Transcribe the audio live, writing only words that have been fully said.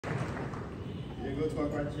ubwo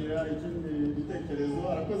twakwakira ikindi gitekerezo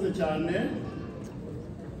arakoze cyane.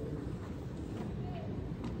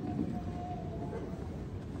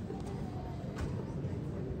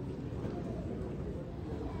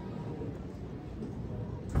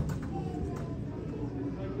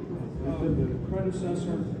 The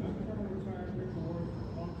predecessor,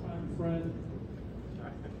 long-time friend.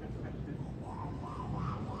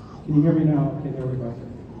 Can you hear me now? Okay, there we go.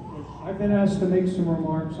 I've been asked to make some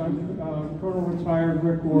remarks. I'm Colonel Retired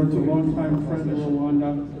Rick Ward, a longtime friend of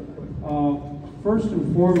Rwanda. First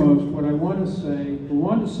and foremost, what I want to say,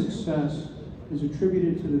 Rwanda's success is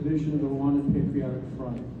attributed to the vision of the Rwandan Patriotic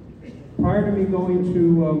Front. Prior to me going to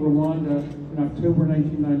Rwanda in October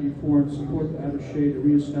 1994 to support the attaché to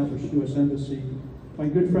reestablish U.S. Embassy, my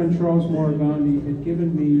good friend Charles Moragandi had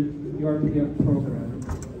given me the RPF program.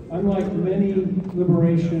 Unlike many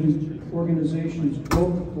liberation organizations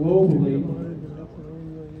globally,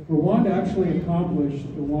 Rwanda actually accomplished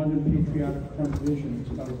the Rwandan Patriotic Front vision.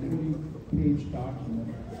 It's about a 30-page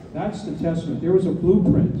document. That's the testament. There was a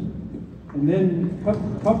blueprint. And then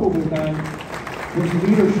coupled with that was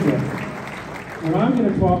leadership. What I'm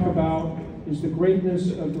going to talk about is the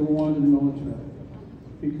greatness of the Rwandan military.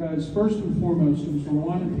 Because first and foremost, it was the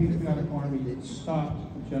Rwandan Patriotic Army that stopped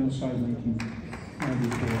the genocide in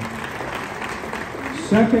 1994.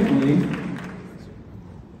 Secondly,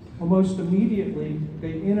 almost immediately,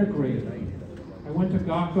 they integrated. I went to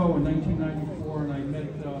Gako in 1994 and I met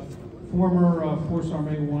former Force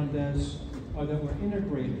Armée Rwandais that were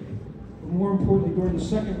integrated. But more importantly, during the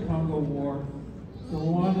Second Congo War, the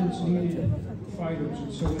Rwandans needed fighters.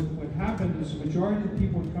 And so what happened is the majority of the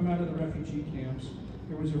people would come out of the refugee camps.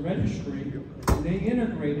 There was a registry, and they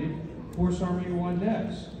integrated Force Armée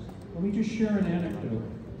Rwandais. Let me just share an anecdote.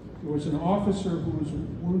 There was an officer who was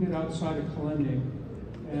wounded outside of Kalende,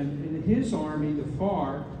 and in his army, the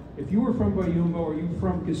FAR, if you were from Bayumba or you were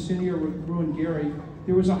from Gisenyi or Ruangeri,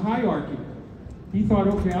 there was a hierarchy. He thought,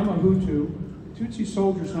 okay, I'm a Hutu. Tutsi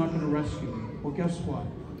soldier's not going to rescue me. Well, guess what?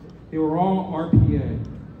 They were all RPA,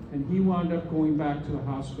 and he wound up going back to the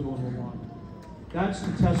hospital in Rwanda. That's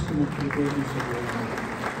the testament to the greatness of Rwanda.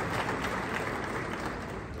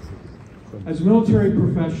 As a military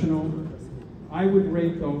professional, I would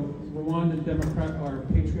rate the Rwandan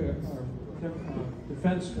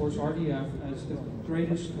Defense Force, RDF, as the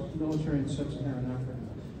greatest military in sub-Saharan Africa.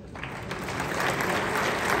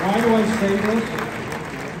 Why do I say this?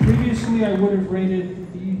 Previously, I would have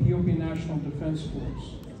rated the Ethiopian National Defense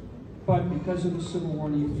Force. But because of the civil war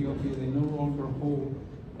in Ethiopia, they no longer hold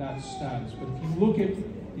that status. But if you look at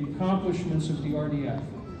the accomplishments of the RDF,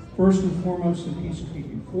 first and foremost in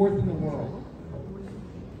peacekeeping, fourth in the world,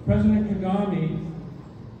 President Kagame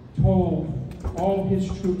told all his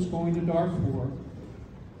troops going to Darfur,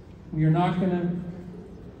 we are not going to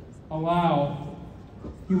allow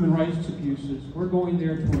human rights abuses. We're going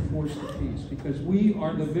there to enforce the peace because we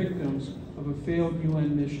are the victims of a failed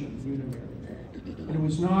UN mission, UNAMIR. And it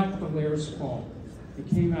was not Valaire's fault. It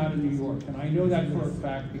came out in New York. And I know that for a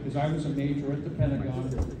fact because I was a major at the Pentagon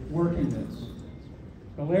working this.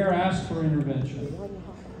 Valaire asked for intervention.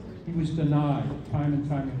 He was denied time and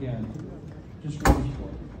time again. Just waiting for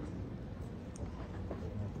it.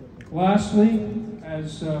 Lastly,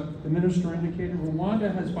 as the minister indicated,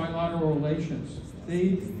 Rwanda has bilateral relations.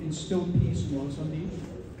 They've instilled peace in Mozambique.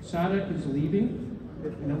 SADC is leaving.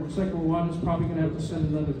 And it looks like Rwanda is probably going to have to send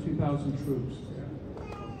another 2,000 troops.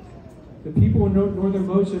 The people in northern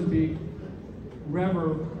Mozambique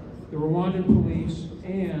revere the Rwandan police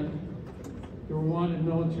and the Rwandan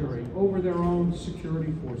military over their own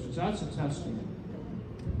security forces. That's a testament.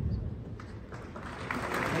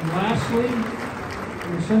 And lastly,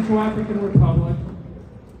 in the Central African Republic,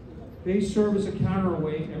 they serve as a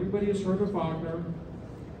counterweight. Everybody has heard of Wagner,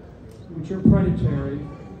 which are predatory.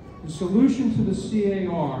 The solution to the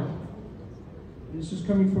CAR, this is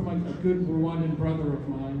coming from a good Rwandan brother of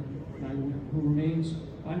mine, who remains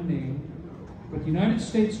unnamed, but the United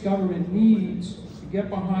States government needs to get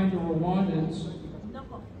behind the Rwandans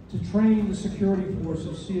to train the security force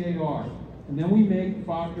of CAR, and then we make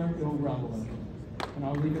Wagner irrelevant. And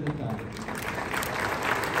I'll leave it at that.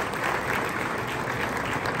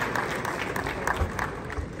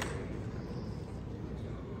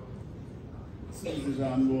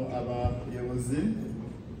 Ijambo abayobozi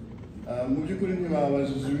mu by'ukuri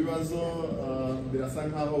ntibabajije ibibazo birasa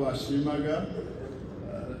nkaho bashimaga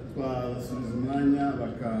twasubiza umwanya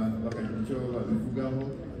bakagira icyo babivugaho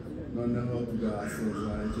noneho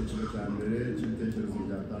tugasoza icyiciro cya mbere cy'ibitekerezo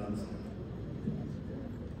byatanzwe.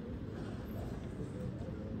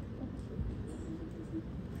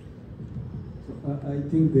 I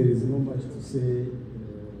think there is not much to say